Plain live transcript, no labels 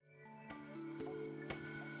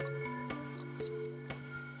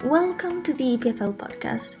Welcome to the EPFL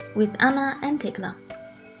podcast with Anna and Tekla.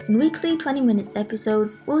 In weekly 20 minutes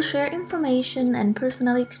episodes, we'll share information and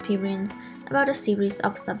personal experience about a series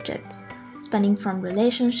of subjects, spanning from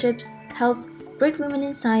relationships, health, great women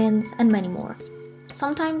in science, and many more.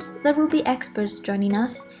 Sometimes there will be experts joining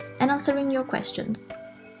us and answering your questions.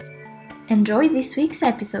 Enjoy this week's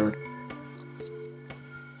episode.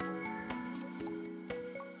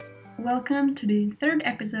 Welcome to the third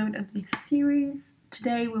episode of this series.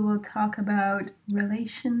 Today we will talk about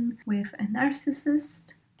relation with a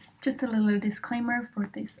narcissist. Just a little disclaimer for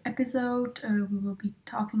this episode. We will be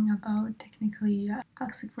talking about technically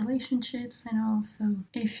toxic relationships, and also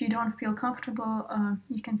if you don't feel comfortable,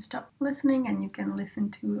 you can stop listening and you can listen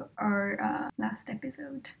to our last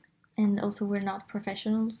episode. And also, we're not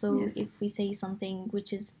professionals, so Yes. If we say something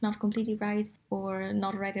which is not completely right or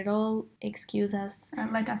not right at all, excuse us.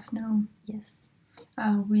 Let us know. Yes.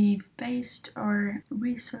 We've based our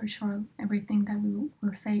research or everything that we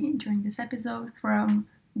will say during this episode from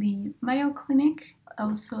the Mayo Clinic,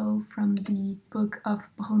 also from the book of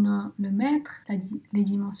Bruno Lemaitre, Les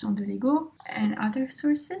Dimensions de l'Ego, and other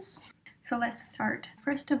sources. So let's start.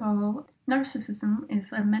 First of all, narcissism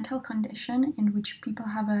is a mental condition in which people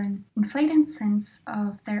have an inflated sense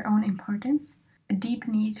of their own importance, a deep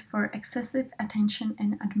need for excessive attention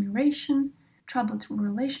and admiration, troubled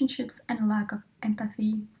relationships, and a lack of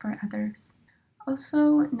empathy for others.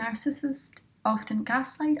 Also, narcissists often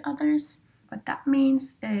gaslight others. What that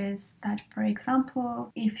means is that, for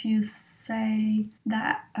example, if you say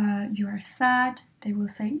that you are sad, they will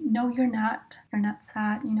say, no, you're not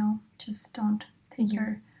sad, just don't take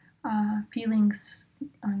your feelings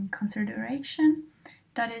on consideration.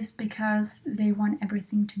 That is because they want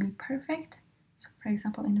everything to be perfect. So, for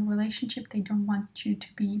example, in a relationship, they don't want you to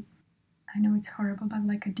be, I know it's horrible, but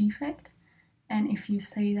like a defect. And if you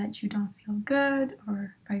say that you don't feel good,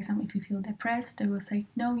 or for example, if you feel depressed, they will say,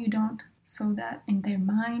 no, you don't. So that in their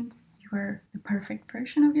mind, you are the perfect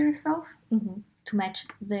version of yourself. To match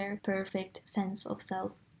their perfect sense of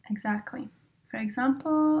self. Exactly. For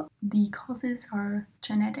example, the causes are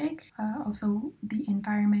genetic. Also, the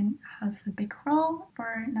environment has a big role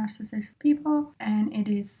for narcissistic people. And it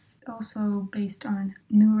is also based on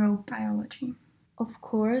neurobiology. Of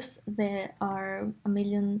course, there are a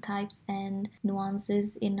million types and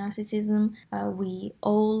nuances in narcissism. We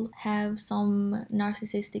all have some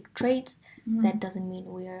narcissistic traits. That doesn't mean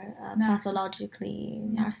we're pathologically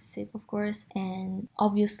narcissistic, of course. And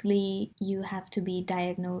obviously, you have to be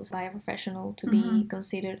diagnosed by a professional to be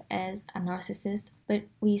considered as a narcissist. But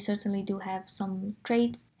we certainly do have some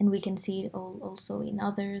traits, and we can see it also in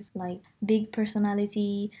others, like big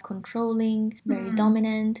personality, controlling, very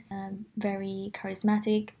dominant, very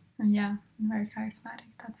charismatic. Yeah, very charismatic.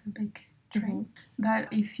 That's a big trait. But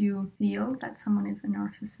if you feel that someone is a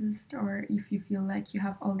narcissist, or if you feel like you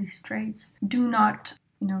have all these traits, do not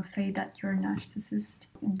say that you're a narcissist.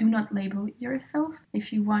 Do not label yourself.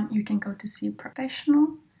 If you want, you can go to see a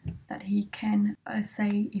professional that he can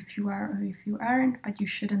say if you are or if you aren't, but you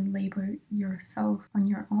shouldn't label yourself on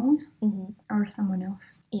your own or someone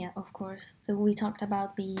else. Yeah, of course. So we talked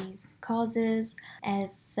about these causes,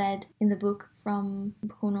 as said in the book from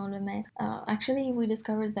Bruno Lemaitre. Actually, we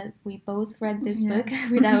discovered that we both read this book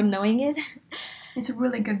without knowing it. It's a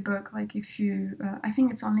really good book. Like if you, I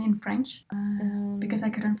think it's only in French because I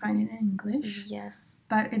couldn't find it in English. Yes.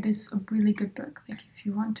 But it is a really good book. Like if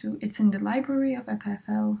you want to, it's in the library of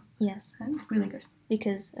EPFL. Yes. Really good.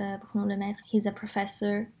 Because Bruno Lemaitre, he's a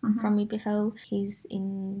professor from EPFL. He's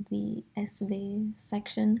in the SV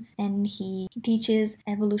section, and he teaches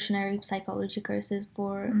evolutionary psychology courses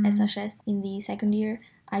for SHS in the second year.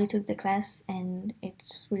 I took the class, and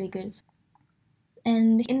it's really good.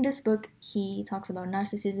 And in this book, he talks about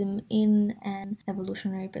narcissism in an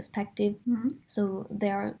evolutionary perspective. So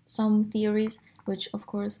there are some theories, which of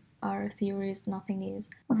course are theories, nothing is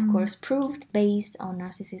of course proved, based on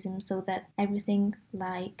narcissism, so that everything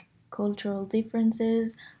like cultural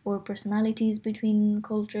differences or personalities between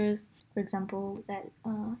cultures, for example, that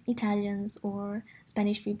Italians or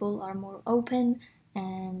Spanish people are more open,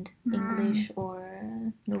 and English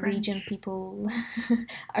or Norwegian people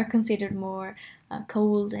are considered more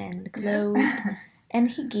cold and closed. And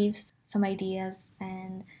he gives some ideas,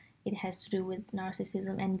 and it has to do with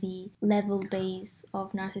narcissism and the level base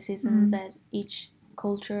of narcissism that each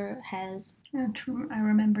culture has. Yeah, true. I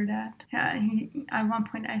remember that. Yeah, he at one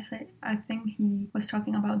point I think he was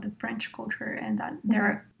talking about the French culture and that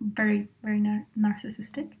they're very, very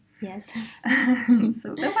narcissistic. Yes.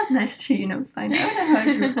 So that was nice to, find out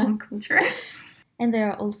about your own culture. And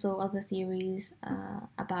there are also other theories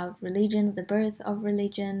about religion, the birth of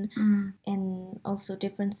religion, and also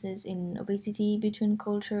differences in obesity between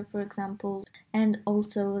culture, for example, and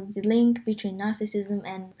also the link between narcissism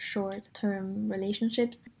and short-term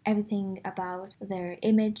relationships. Everything about their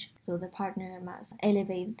image, so the partner must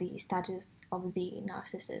elevate the status of the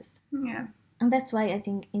narcissist. Yeah. And that's why I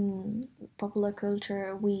think in popular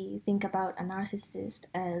culture we think about a narcissist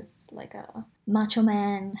as like a macho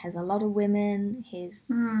man, has a lot of women, he's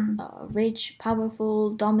rich,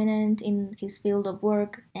 powerful, dominant in his field of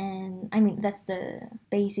work. And I mean, that's the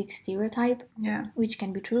basic stereotype, which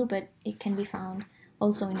can be true, but it can be found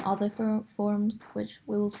also in other forms, which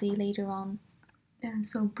we will see later on. And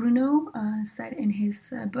so Bruno said in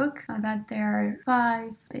his book that there are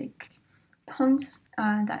 5 big points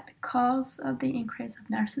that cause the increase of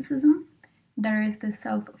narcissism. There is the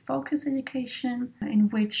self-focused education, in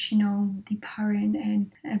which the parent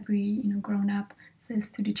and every grown-up says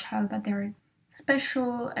to the child that they're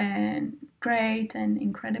special and great and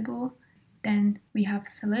incredible. Then we have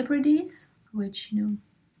celebrities, which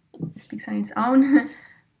speaks on its own.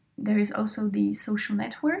 There is also the social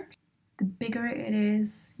network. The bigger it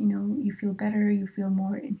is, you feel better, you feel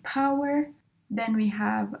more in power. Then we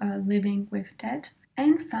have living with debt.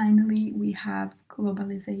 And finally, we have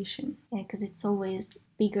globalization. Yeah, because it's always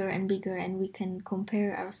bigger and bigger, and we can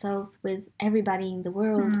compare ourselves with everybody in the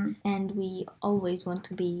world, and we always want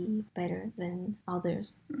to be better than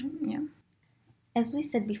others. Yeah. As we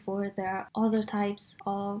said before, there are other types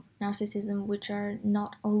of narcissism which are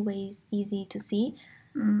not always easy to see.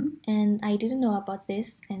 And I didn't know about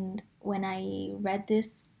this, and when I read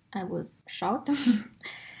this, I was shocked.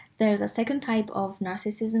 There's a second type of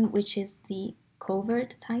narcissism, which is the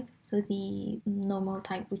covert type. So the normal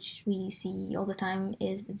type, which we see all the time,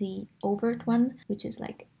 is the overt one, which is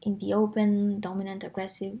like in the open, dominant,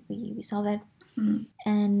 aggressive. We saw that.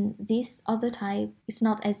 And this other type is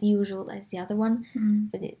not as usual as the other one,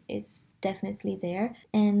 but it's definitely there.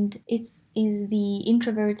 And it's in the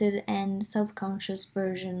introverted and self-conscious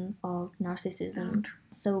version of narcissism.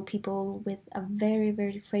 So people with a very,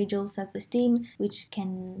 very fragile self-esteem, which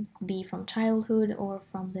can be from childhood or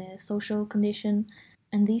from the social condition.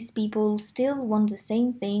 And these people still want the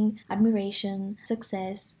same thing: admiration,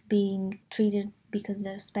 success, being treated because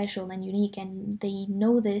they're special and unique, and they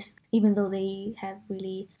know this. Even though they have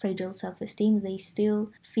really fragile self-esteem, they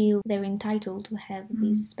still feel they're entitled to have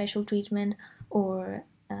this special treatment or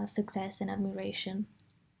success and admiration.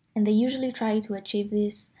 And they usually try to achieve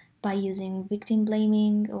this by using victim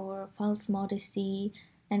blaming or false modesty,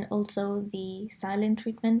 and also the silent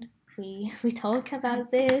treatment. We talk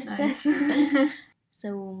about this. Nice.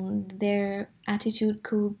 So their attitude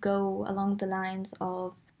could go along the lines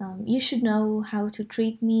of, you should know how to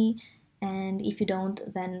treat me, and if you don't,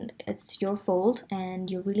 then it's your fault and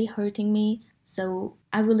you're really hurting me. So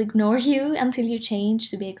I will ignore you until you change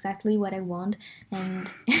to be exactly what I want. And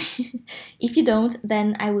if you don't,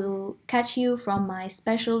 then I will catch you from my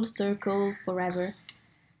special circle forever.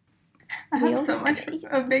 I have so much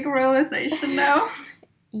a big realization now.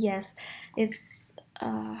 Yes, it's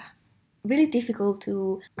really difficult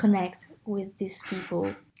to connect with these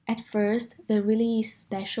people. At first, they're really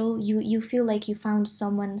special. You feel like you found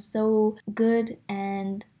someone so good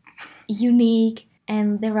and unique,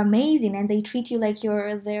 and they're amazing, and they treat you like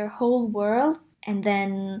you're their whole world. And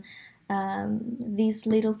then these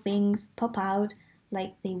little things pop out,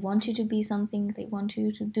 like they want you to be something, they want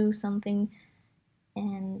you to do something,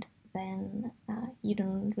 and then you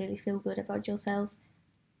don't really feel good about yourself.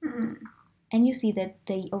 And you see that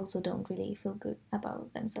they also don't really feel good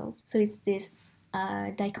about themselves. So it's this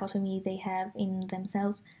dichotomy they have in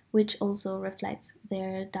themselves, which also reflects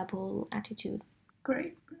their double attitude.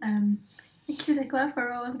 Great. Thank you, Decla,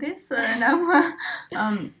 for all of this. Now,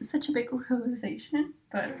 such a big realization,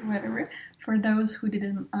 but whatever. For those who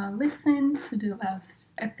didn't listen to the last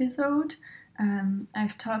episode,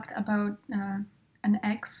 I've talked about an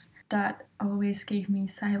ex that always gave me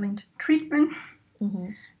silent treatment.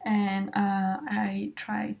 And I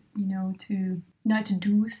tried, to not to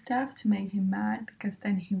do stuff to make him mad, because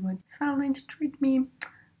then he would silent treat me.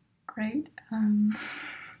 Great.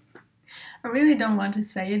 I really don't want to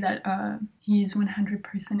say that he's 100%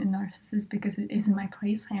 a narcissist, because it isn't my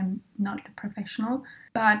place. I am not a professional.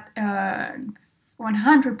 But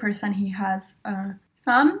 100% he has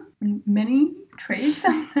many traits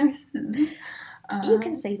of narcissism. You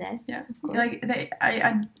can say that. Yeah, of course. Like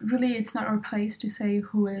I really, it's not our place to say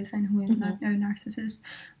who is and who is not a narcissist.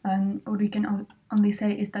 What we can only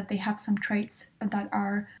say is that they have some traits that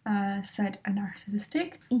are said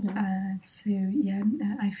narcissistic. So yeah,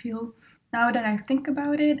 I feel Now that I think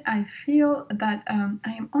about it, I feel that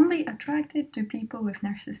I am only attracted to people with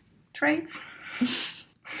narcissistic traits.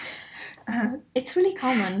 It's really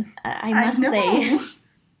common, I must say.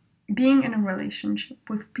 Being in a relationship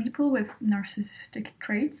with people with narcissistic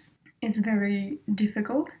traits is very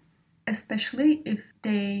difficult, especially if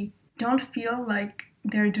they don't feel like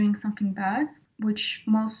they're doing something bad, which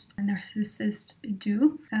most narcissists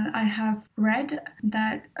do. I have read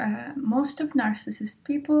that most of narcissist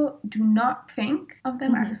people do not think of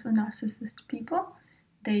them as narcissist people.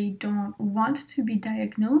 They don't want to be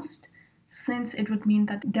diagnosed, since it would mean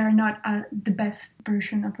that they're not the best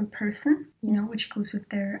version of a person, which goes with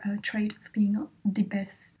their trait of being the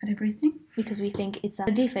best at everything. Because we think it's a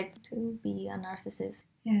defect to be a narcissist.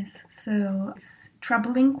 Yes, so it's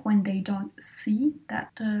troubling when they don't see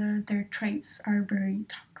that their traits are very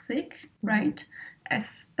toxic, right?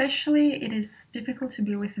 Especially it is difficult to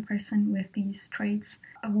be with a person with these traits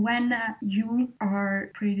when you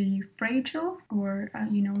are pretty fragile, or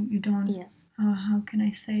you don't, how can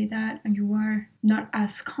I say that, you are not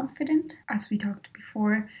as confident as we talked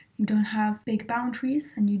before. You don't have big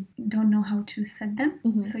boundaries and you don't know how to set them.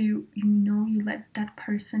 So you let that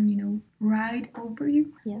person ride over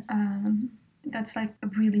you. That's like a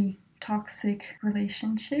really toxic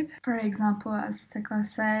relationship. For example, as Tekla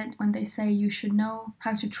said, when they say you should know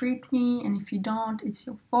how to treat me, and if you don't, it's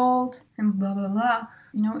your fault, and blah blah blah,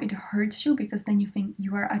 it hurts you, because then you think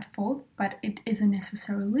you are at fault, but it isn't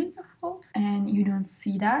necessarily your fault, and you don't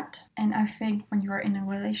see that. And I think when you are in a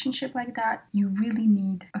relationship like that, you really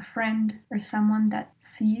need a friend or someone that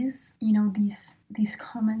sees these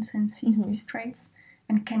comments and sees these traits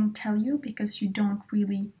and can tell you, because you don't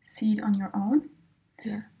really see it on your own.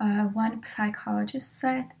 One psychologist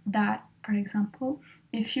said that, for example,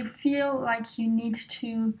 if you feel like you need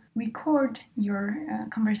to record your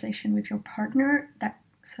conversation with your partner,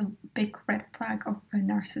 that's a big red flag of a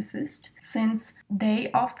narcissist, since they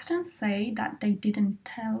often say that they didn't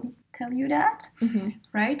tell you that,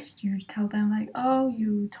 right? You tell them like, oh,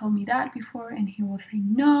 you told me that before, and he will say,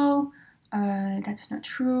 no, that's not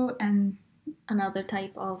true, and another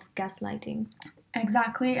type of gaslighting.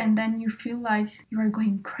 Exactly, and then you feel like you are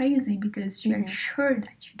going crazy because you are sure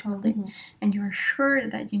that you told it, and you are sure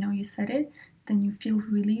that you said it. Then you feel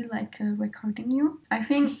really like recording you. I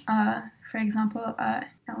think, for example,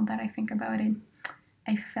 now that I think about it,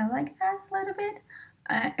 I felt like that a little bit,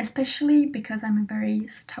 especially because I'm a very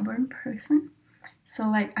stubborn person. So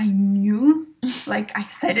like I knew, like I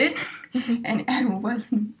said it, and I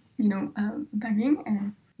wasn't, begging.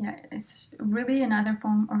 And yeah, it's really another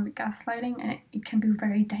form of gaslighting, and it can be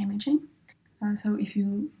very damaging. So if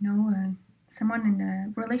you know someone in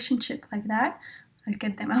a relationship like that,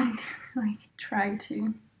 get them out. Try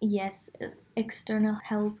to. Yes, external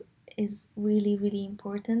help is really, really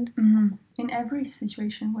important. In every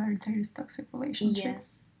situation where there is toxic relationship.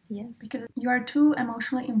 Yes. Because you are too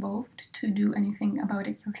emotionally involved to do anything about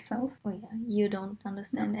it yourself. Oh yeah, you don't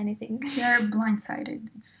understand anything. You are blindsided.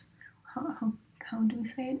 It's how do we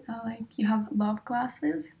say it? Like you have love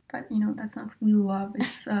glasses, but that's not really love.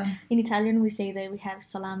 It's in Italian we say that we have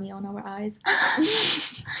salami on our eyes.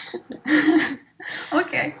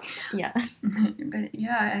 Okay. Yeah. But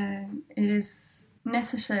yeah, it is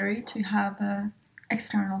necessary to have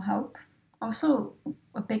external help. Also,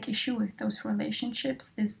 a big issue with those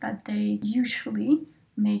relationships is that they usually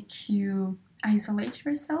make you isolate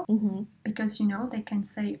yourself, because they can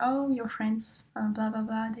say, oh, your friends blah blah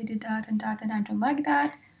blah, they did that and that, and I don't like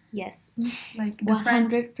that. Yes, like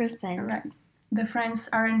 100%. Right, the friends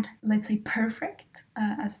aren't, let's say, perfect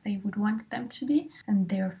as they would want them to be, and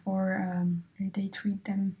therefore they treat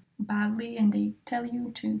them badly, and they tell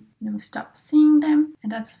you to stop seeing them.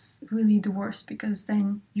 And that's really the worst, because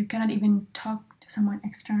then you cannot even talk to someone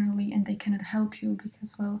externally, and they cannot help you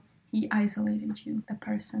because, well, he isolated you, the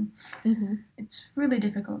person. It's really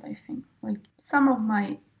difficult, I think. Like, some of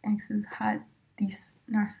my exes had these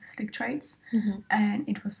narcissistic traits, and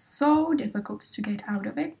it was so difficult to get out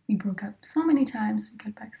of it. We broke up so many times, we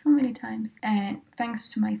got back so many times, and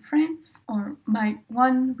thanks to my friends, or my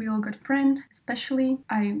one real good friend especially,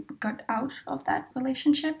 I got out of that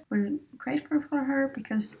relationship. Really grateful for her,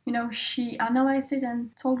 because she analyzed it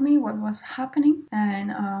and told me what was happening,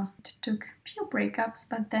 and it took a few breakups,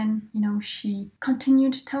 but then she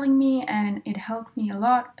continued telling me, and it helped me a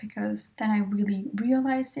lot, because then I really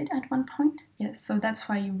realized it at one point. Yes, so that's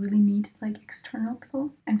why you really need external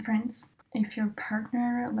people and friends. If your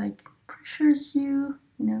partner pressures you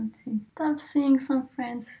to stop seeing some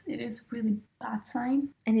friends, it is really bad sign.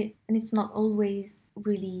 And it's not always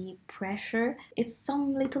really pressure. It's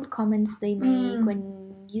some little comments they make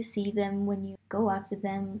when you see them, when you go out with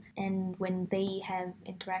them, and when they have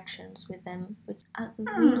interactions with them, with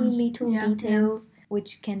really little details,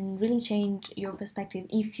 which can really change your perspective.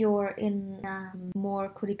 If you're in a more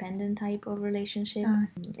codependent type of relationship,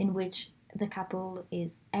 in which the couple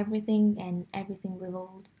is everything and everything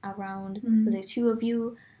revolves around the two of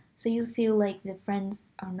you, so you feel like the friends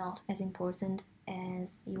are not as important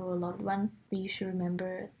as your loved one. But you should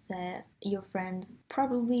remember that your friends,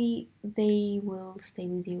 probably they will stay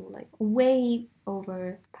with you like way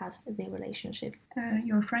over past the relationship.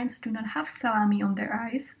 Your friends do not have salami on their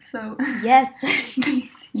eyes, so yes, they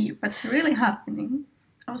see what's really happening.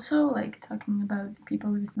 Also, like talking about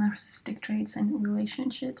people with narcissistic traits and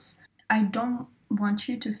relationships, I don't want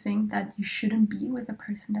you to think that you shouldn't be with a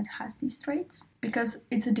person that has these traits, because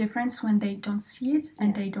it's a difference when they don't see it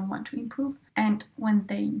and they don't want to improve, and when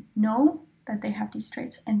they know that they have these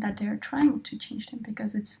traits and that they're trying to change them,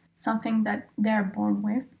 because it's something that they're born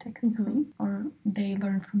with technically, or they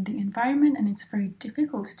learn from the environment, and it's very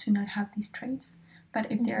difficult to not have these traits.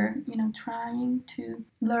 But if they're, trying to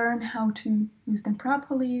learn how to use them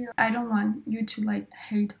properly, I don't want you to like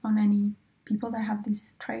hate on any people that have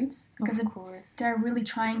these traits, because if they're really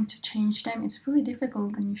trying to change them, it's really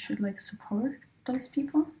difficult, and you should like support those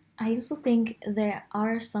people. I also think there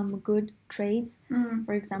are some good traits.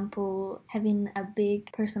 For example, having a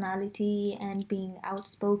big personality and being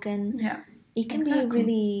outspoken. Yeah, it can be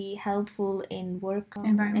really helpful in work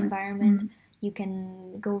environment. You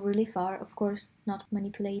can go really far, of course, not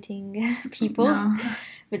manipulating people,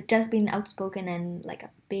 but just being outspoken and like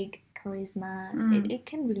a big charisma, it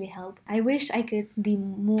can really help. I wish I could be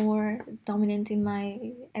more dominant in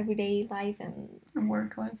my everyday life and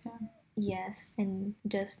work life, yes, and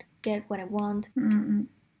just get what I want.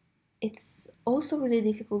 It's also really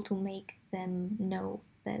difficult to make them know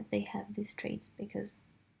that they have these traits, because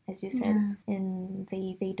as you said, and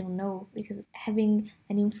they don't know, because having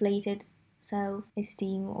an inflated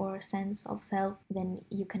self-esteem or sense of self, then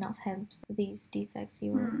you cannot have these defects.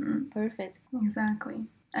 You're perfect. Exactly.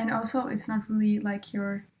 And also, it's not really like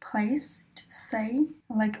your place to say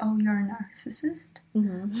like, oh, you're a narcissist.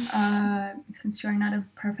 Since you're not a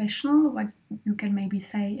professional, what you can maybe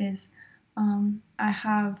say is, I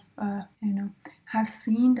have have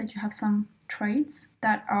seen that you have some traits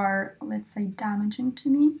that are, let's say, damaging to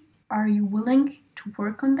me. Are you willing to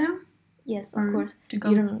work on them? Yes, of course. You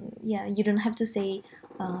don't have to say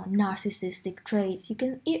narcissistic traits. You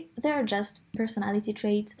can. They are just personality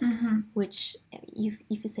traits, which if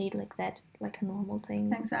you say it like that, like a normal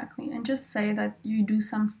thing. Exactly, and just say that you do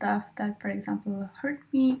some stuff that, for example, hurt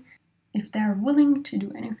me. If they're willing to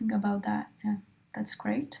do anything about that, that's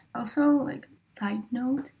great. Also, like side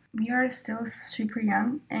note, we are still super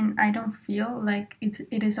young, and I don't feel like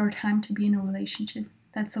it is our time to be in a relationship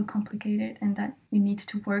that's so complicated and that you need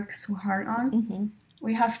to work so hard on.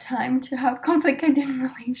 We have time to have complicated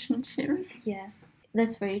relationships. Yes,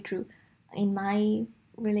 that's very true. In my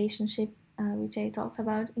relationship, which I talked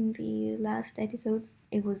about in the last episodes,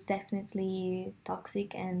 it was definitely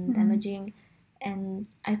toxic and damaging, and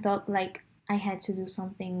I thought like I had to do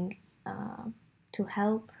something to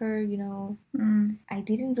help her, I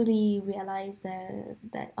didn't really realize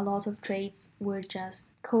that a lot of traits were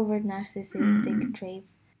just covert narcissistic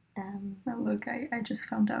traits. Well, look, I just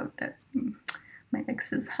found out that my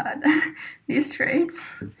exes had these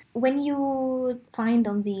traits. When you find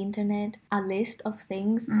on the internet a list of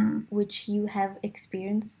things which you have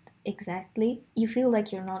experienced exactly, you feel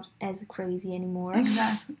like you're not as crazy anymore.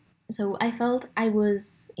 Exactly. So I felt I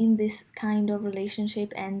was in this kind of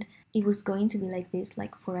relationship and it was going to be like this,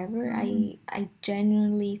 like forever. I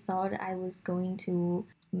genuinely thought I was going to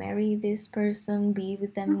marry this person, be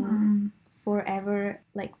with them forever,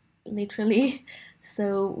 like literally.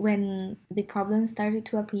 So when the problems started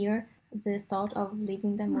to appear, the thought of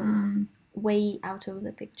leaving them was way out of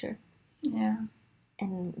the picture. Yeah.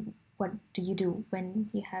 And what do you do when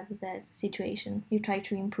you have that situation? You try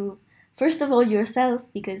to improve, first of all, yourself,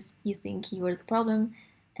 because you think you are the problem,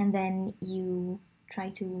 and then you try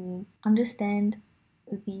to understand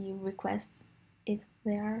the requests, if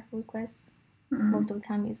there are requests. Most of the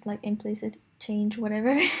time it's like implicit change,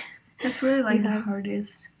 whatever. That's really like the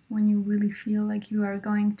hardest, when you really feel like you are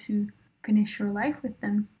going to finish your life with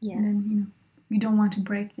them. Yes. And then, you don't want to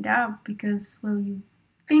break it up because, well, you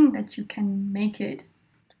think that you can make it.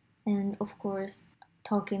 And of course,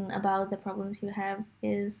 talking about the problems you have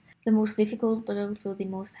is the most difficult, but also the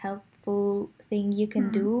most helpful thing you can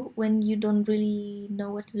do when you don't really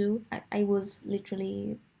know what to do. I was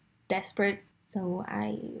literally desperate, so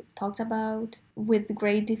I talked about with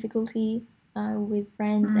great difficulty with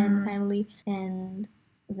friends and family, and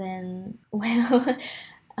then, well,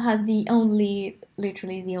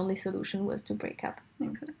 Literally the only solution was to break up.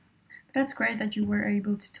 Exactly. That's great that you were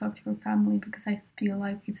able to talk to your family, because I feel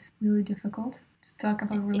like it's really difficult to talk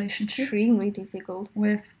about relationships. Extremely difficult.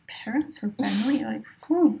 With parents or family. Like,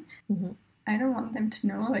 whew. Mm-hmm. I don't want them to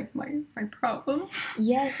know like my problems.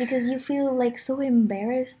 Yes, because you feel like so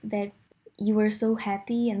embarrassed that you were so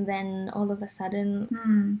happy and then all of a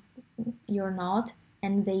sudden you're not,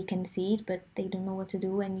 and they can see it but they don't know what to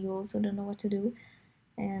do, and you also don't know what to do,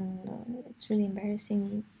 and it's really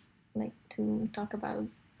embarrassing, like, to talk about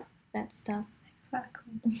that stuff.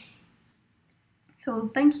 Exactly. So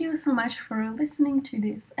thank you so much for listening to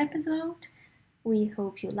this episode. We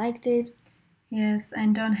hope you liked it. Yes,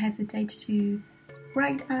 and don't hesitate to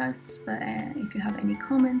write us if you have any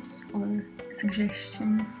comments or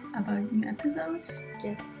suggestions about new episodes.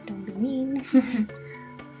 Just don't be mean.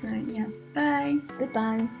 So yeah, bye.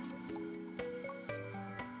 Goodbye.